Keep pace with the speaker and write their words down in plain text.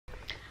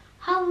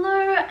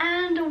Hello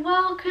and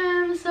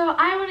welcome. So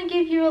I want to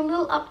give you a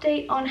little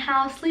update on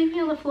how sleeping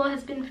on the floor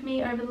has been for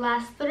me over the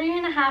last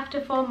 3.5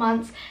 to 4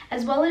 months,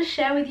 as well as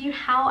share with you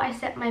how I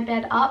set my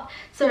bed up.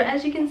 So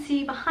as you can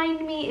see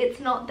behind me, it's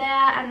not there,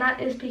 and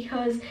that is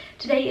because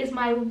today is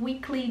my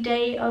weekly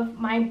day of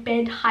my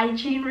bed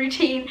hygiene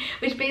routine,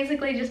 which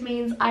basically just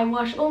means I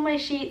wash all my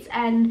sheets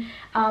and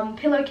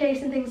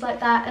pillowcase and things like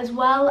that, as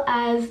well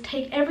as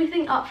take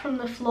everything up from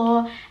the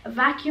floor,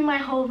 vacuum my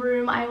whole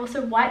room. I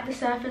also wipe the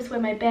surface where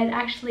my bed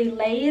actually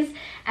lays,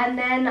 and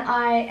then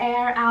I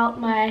air out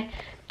my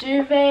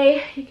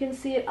duvet. You can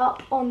see it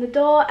up on the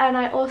door, and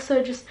I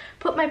also just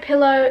put my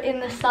pillow in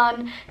the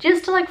sun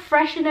just to like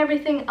freshen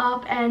everything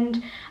up.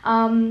 And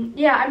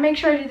yeah, I make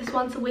sure I do this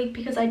once a week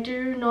because I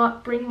do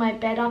not bring my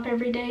bed up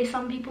every day.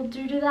 Some people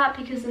do that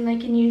because then they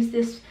can use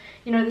this,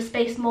 you know, the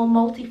space more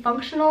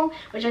multifunctional,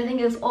 which I think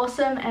is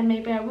awesome, and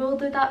maybe I will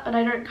do that, but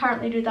I don't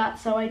currently do that.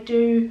 So I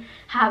do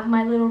have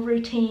my little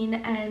routine,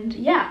 and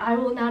yeah, I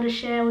will now just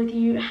share with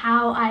you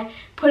how I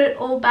put it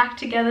all back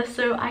together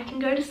so I can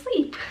go to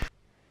sleep.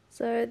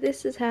 So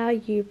this is how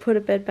you put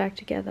a bed back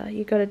together.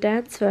 You gotta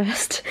dance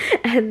first,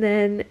 and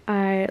then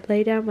I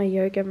lay down my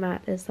yoga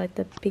mat as like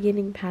the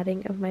beginning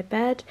padding of my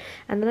bed,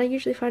 and then I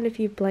usually find a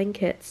few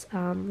blankets.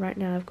 Right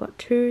now I've got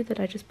 2 that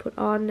I just put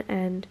on,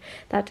 and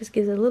that just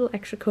gives it a little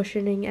extra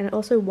cushioning, and it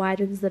also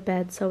widens the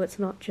bed so it's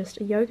not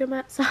just a yoga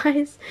mat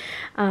size.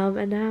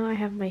 And now I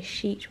have my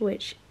sheet,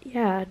 which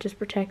just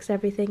protects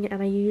everything,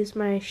 and I use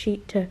my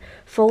sheet to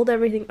fold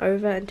everything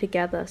over and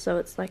together so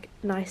it's like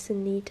nice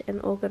and neat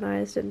and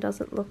organized and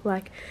doesn't look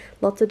like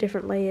lots of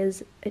different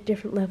layers at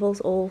different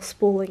levels all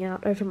spooling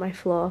out over my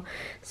floor.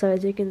 So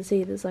as you can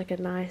see, there's like a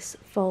nice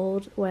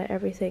fold where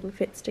everything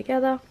fits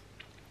together.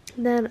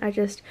 And then I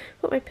just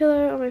put my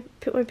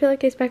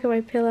pillowcase back on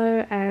my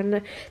pillow,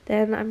 and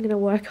then I'm gonna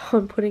work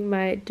on putting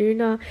my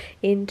doona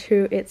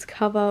into its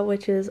cover,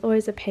 which is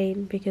always a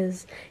pain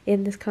because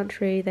in this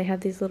country they have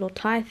these little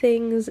tie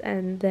things,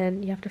 and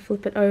then you have to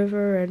flip it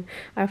over, and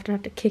I often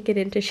have to kick it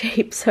into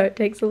shape, so it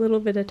takes a little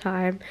bit of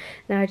time.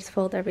 Now I just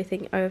fold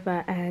everything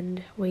over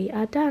and we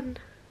are done.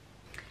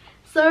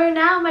 So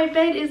now my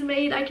bed is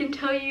made, I can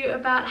tell you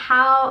about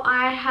how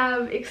I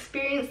have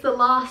experienced the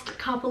last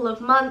couple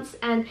of months.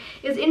 And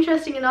it's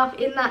interesting enough,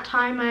 in that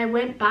time I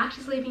went back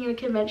to sleeping in a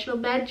conventional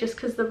bed just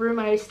because the room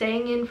I was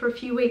staying in for a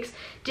few weeks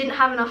didn't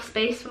have enough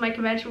space for my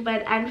conventional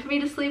bed and for me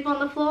to sleep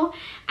on the floor.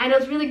 And it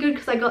was really good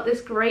because I got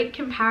this great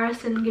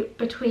comparison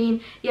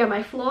between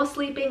my floor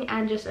sleeping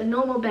and just a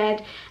normal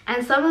bed.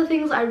 And some of the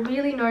things I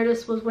really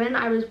noticed was when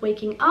I was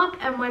waking up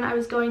and when I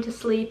was going to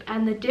sleep,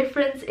 and the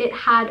difference it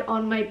had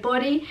on my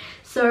body.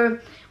 So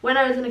when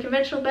I was in a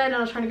conventional bed and I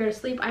was trying to go to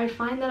sleep, I would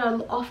find that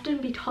I'll often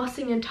be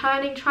tossing and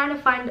turning, trying to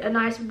find a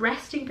nice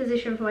resting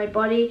position for my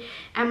body,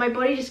 and my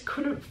body just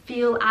couldn't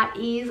feel at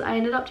ease. I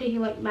ended up taking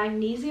like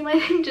magnesium, I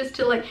think, just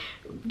to like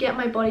get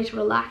my body to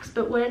relax.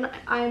 But when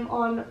I'm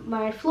on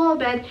my floor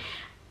bed,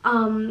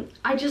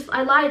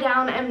 I lie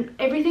down and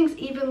everything's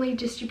evenly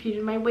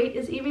distributed. My weight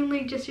is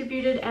evenly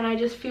distributed, and I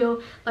just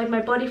feel like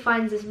my body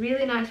finds this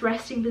really nice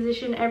resting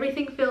position.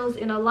 Everything feels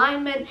in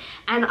alignment,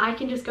 and I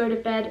can just go to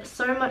bed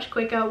so much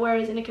quicker.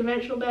 Whereas in a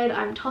conventional bed,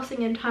 I'm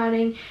tossing and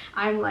turning,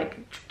 I'm like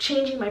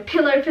changing my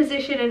pillow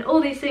position and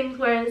all these things.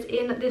 Whereas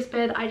in this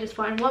bed, I just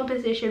find one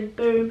position,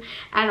 boom,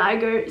 and I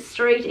go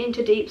straight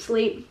into deep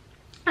sleep.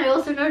 I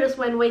also noticed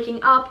when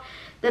waking up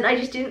that I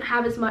just didn't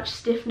have as much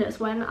stiffness.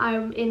 When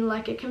I'm in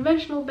like a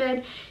conventional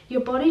bed,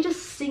 your body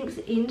just sinks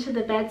into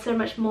the bed so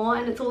much more,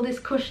 and it's all this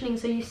cushioning,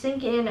 so you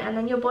sink in and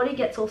then your body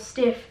gets all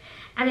stiff,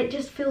 and it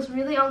just feels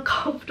really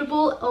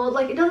uncomfortable. Or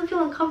like, it doesn't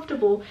feel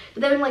uncomfortable,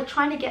 but then like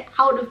trying to get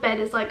out of bed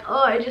is like,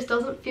 oh, it just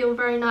doesn't feel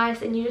very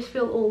nice, and you just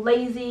feel all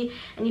lazy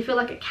and you feel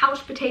like a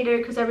couch potato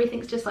because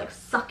everything's just like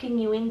sucking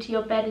you into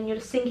your bed and you're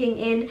just sinking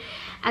in.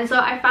 And so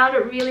I found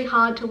it really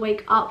hard to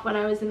wake up when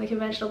I was in the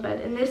conventional bed.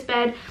 In this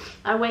bed,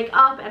 I wake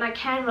up and I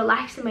can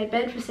relax in my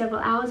bed for several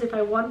hours if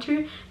I want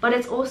to, but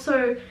it's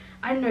also,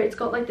 I don't know, it's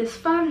got like this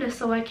firmness,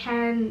 so I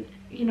can,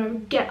 you know,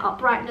 get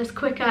uprightness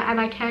quicker, and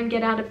I can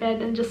get out of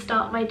bed and just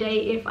start my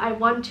day if I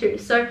want to.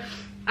 So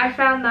I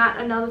found that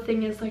another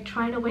thing is like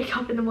trying to wake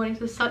up in the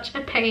mornings was such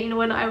a pain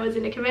when I was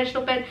in a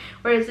conventional bed,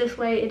 whereas this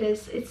way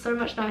it's so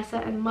much nicer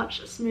and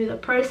much smoother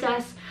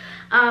process.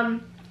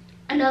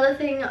 Another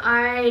thing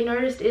I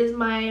noticed is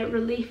my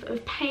relief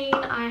of pain.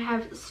 I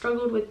have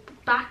struggled with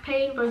back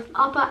pain, both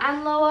upper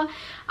and lower.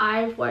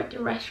 I've worked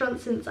in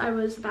restaurants since I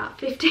was about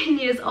 15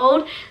 years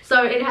old,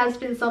 so it has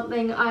been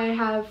something I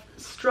have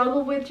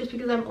struggled with just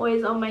because I'm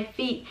always on my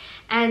feet,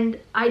 and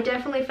I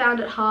definitely found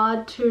it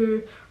hard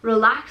to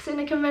relax in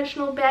a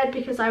conventional bed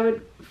because I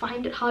would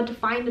find it hard to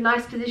find a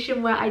nice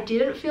position where I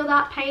didn't feel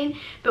that pain.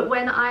 But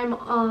when I'm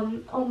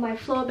on my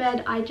floor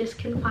bed, I just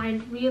can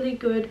find really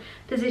good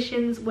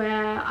positions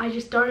where I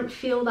just don't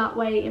feel that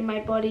way in my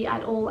body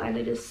at all, and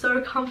it is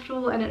so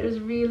comfortable, and it is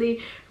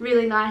really,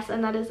 really nice,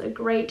 and that is a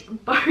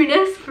great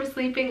bonus for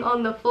sleeping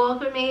on the floor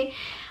for me.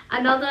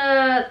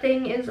 Another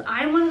thing is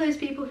I'm one of those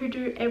people who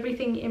do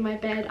everything in my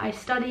bed. I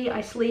study,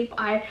 I sleep,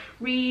 I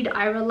read,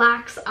 I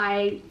relax,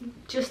 I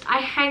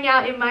hang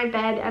out in my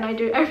bed, and I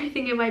do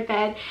everything in my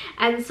bed.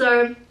 And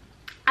so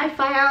I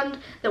found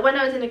that when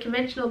I was in a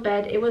conventional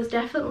bed, it was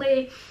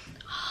definitely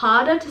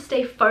harder to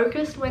stay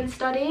focused when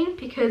studying,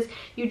 because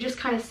you just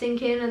kind of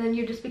sink in and then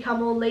you just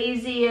become all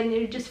lazy and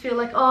you just feel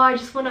like, oh, I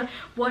just want to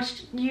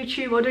watch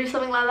YouTube or do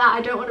something like that.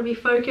 I don't want to be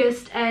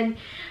focused. And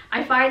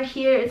I find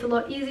here it's a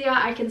lot easier.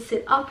 I can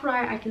sit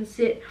upright, I can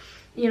sit,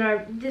 you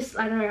know, this,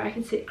 I don't know, I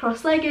can sit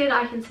cross-legged,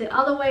 I can sit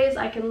other ways,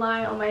 I can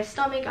lie on my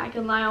stomach, I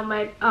can lie on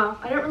my,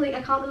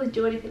 I can't really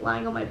do anything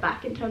lying on my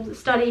back in terms of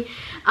study,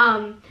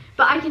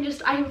 but I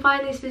can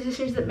find these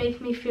positions that make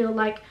me feel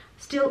like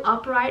still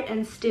upright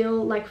and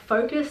still like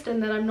focused,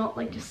 and that I'm not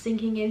like just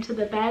sinking into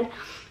the bed,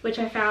 which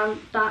I found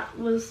that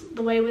was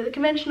the way with a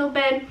conventional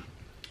bed.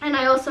 And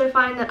I also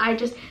find that I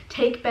just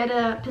take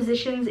better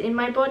positions in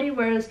my body,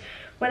 whereas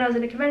when I was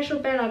in a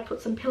conventional bed, I'd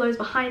put some pillows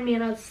behind me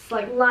and I'd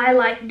like lie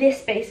like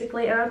this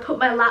basically, and I'd put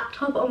my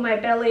laptop on my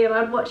belly and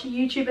I'd watch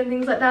YouTube and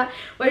things like that.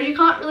 Whereas you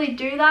can't really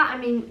do that. I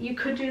mean, you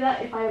could do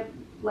that if I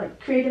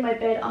like created my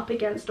bed up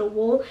against a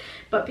wall,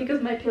 but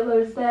because my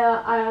pillow's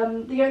there,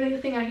 the only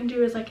thing I can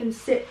do is I can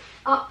sit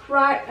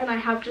upright, and I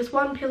have just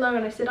one pillow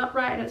and I sit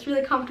upright and it's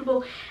really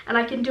comfortable, and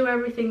I can do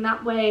everything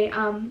that way,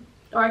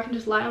 or I can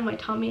just lie on my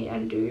tummy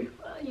and do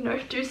you know,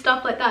 do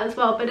stuff like that as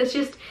well. But it's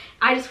just,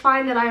 I just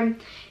find that I'm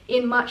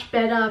in much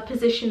better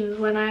positions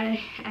when I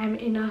am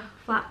in a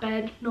flat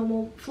bed,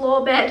 normal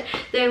floor bed,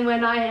 than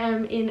when I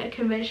am in a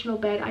conventional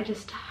bed. I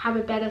just have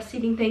a better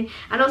sitting thing,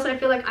 and also I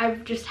feel like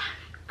I've just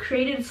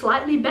created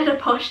slightly better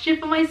posture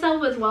for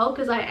myself as well,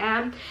 because I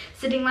am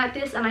sitting like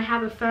this and I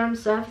have a firm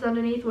surface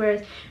underneath,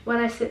 whereas when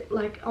I sit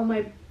like on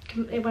my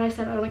when I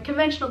sit on a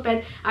conventional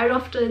bed, I would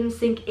often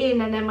sink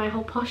in and then my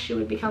whole posture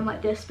would become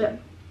like this. But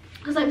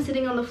because I'm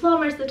sitting on the floor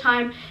most of the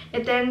time,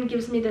 it then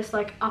gives me this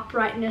like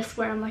uprightness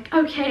where I'm like,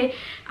 okay,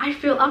 I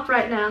feel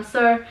upright now.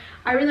 So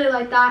I really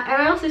like that.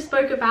 And I also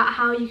spoke about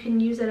how you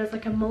can use it as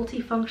like a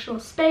multifunctional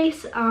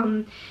space,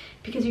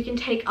 because you can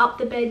take up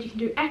the bed, you can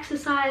do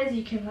exercise,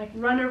 you can like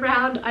run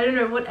around, I don't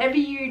know, whatever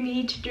you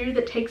need to do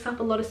that takes up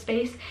a lot of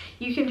space,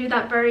 you can do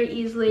that very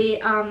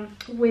easily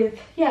with,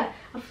 yeah,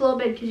 a floor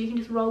bed, because you can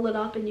just roll it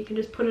up and you can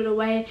just put it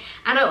away.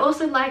 And I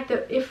also like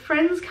that if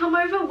friends come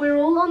over, we're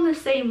all on the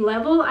same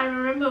level. I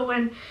remember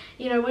when,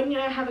 you know, when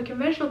I have a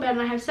conventional bed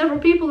and I have several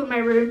people in my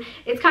room,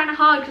 it's kind of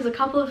hard because a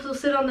couple of us will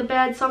sit on the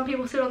bed, some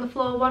people sit on the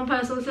floor, one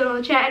person will sit on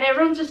the chair, and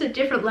everyone's just at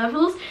different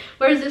levels.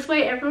 Whereas this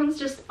way, everyone's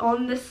just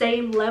on the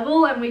same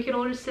level and we can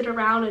all just sit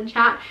around and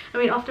chat. I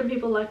mean, often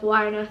people are like,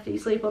 why on earth do you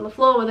sleep on the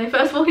floor, when they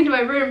first walk into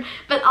my room?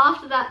 But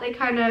after that, they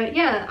kind of,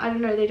 yeah, I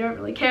don't know, they don't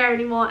really care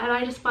anymore. And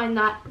I just find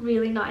that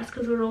really nice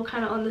because we're all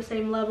kind of on the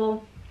same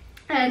level.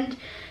 And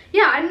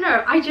yeah, I don't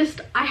know,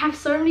 I have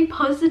so many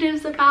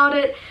positives about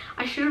it.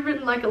 I should have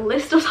written like a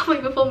list or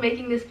something before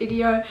making this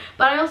video,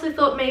 but I also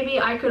thought maybe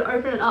I could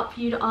open it up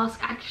for you to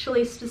ask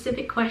actually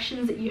specific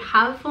questions that you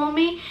have for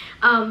me,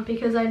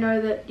 because I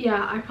know that,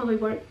 yeah, I probably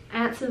won't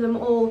answer them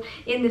all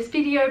in this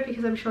video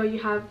because I'm sure you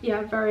have,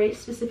 yeah, very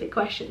specific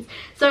questions.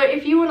 So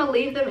if you want to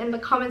leave them in the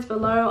comments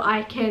below,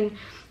 I can,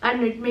 I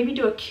don't know, maybe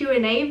do a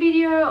Q&A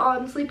video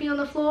on sleeping on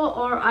the floor,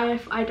 or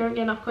if I don't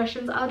get enough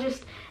questions, I'll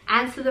just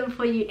answer them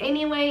for you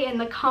anyway in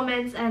the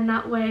comments, and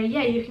that way,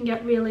 yeah, you can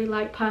get really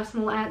like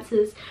personal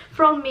answers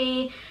from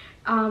me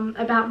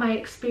about my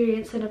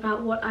experience and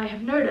about what I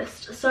have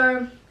noticed.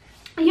 So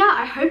yeah,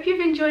 I hope you've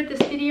enjoyed this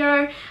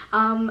video,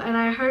 and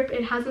I hope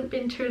it hasn't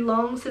been too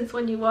long since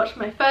when you watched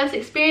my first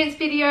experience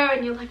video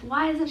and you're like,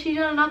 why hasn't she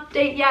done an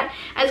update yet?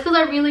 And it's because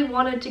I really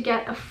wanted to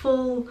get a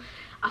full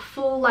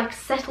like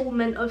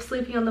settlement of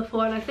sleeping on the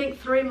floor, and I think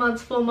 3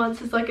 months, 4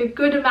 months is like a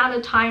good amount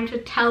of time to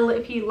tell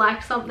if you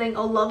like something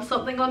or love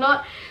something or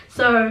not.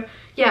 So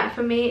yeah,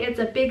 for me it's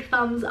a big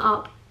thumbs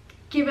up.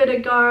 Give it a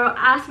go,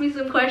 ask me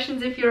some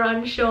questions if you're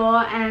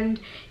unsure, and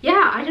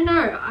yeah, I don't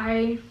know,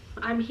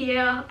 I'm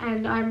here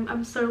and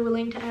I'm so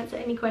willing to answer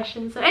any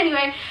questions. So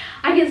anyway,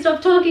 I can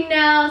stop talking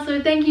now.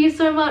 So thank you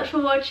so much for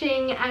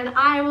watching, and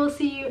I will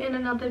see you in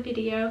another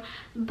video.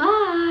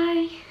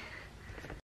 Bye.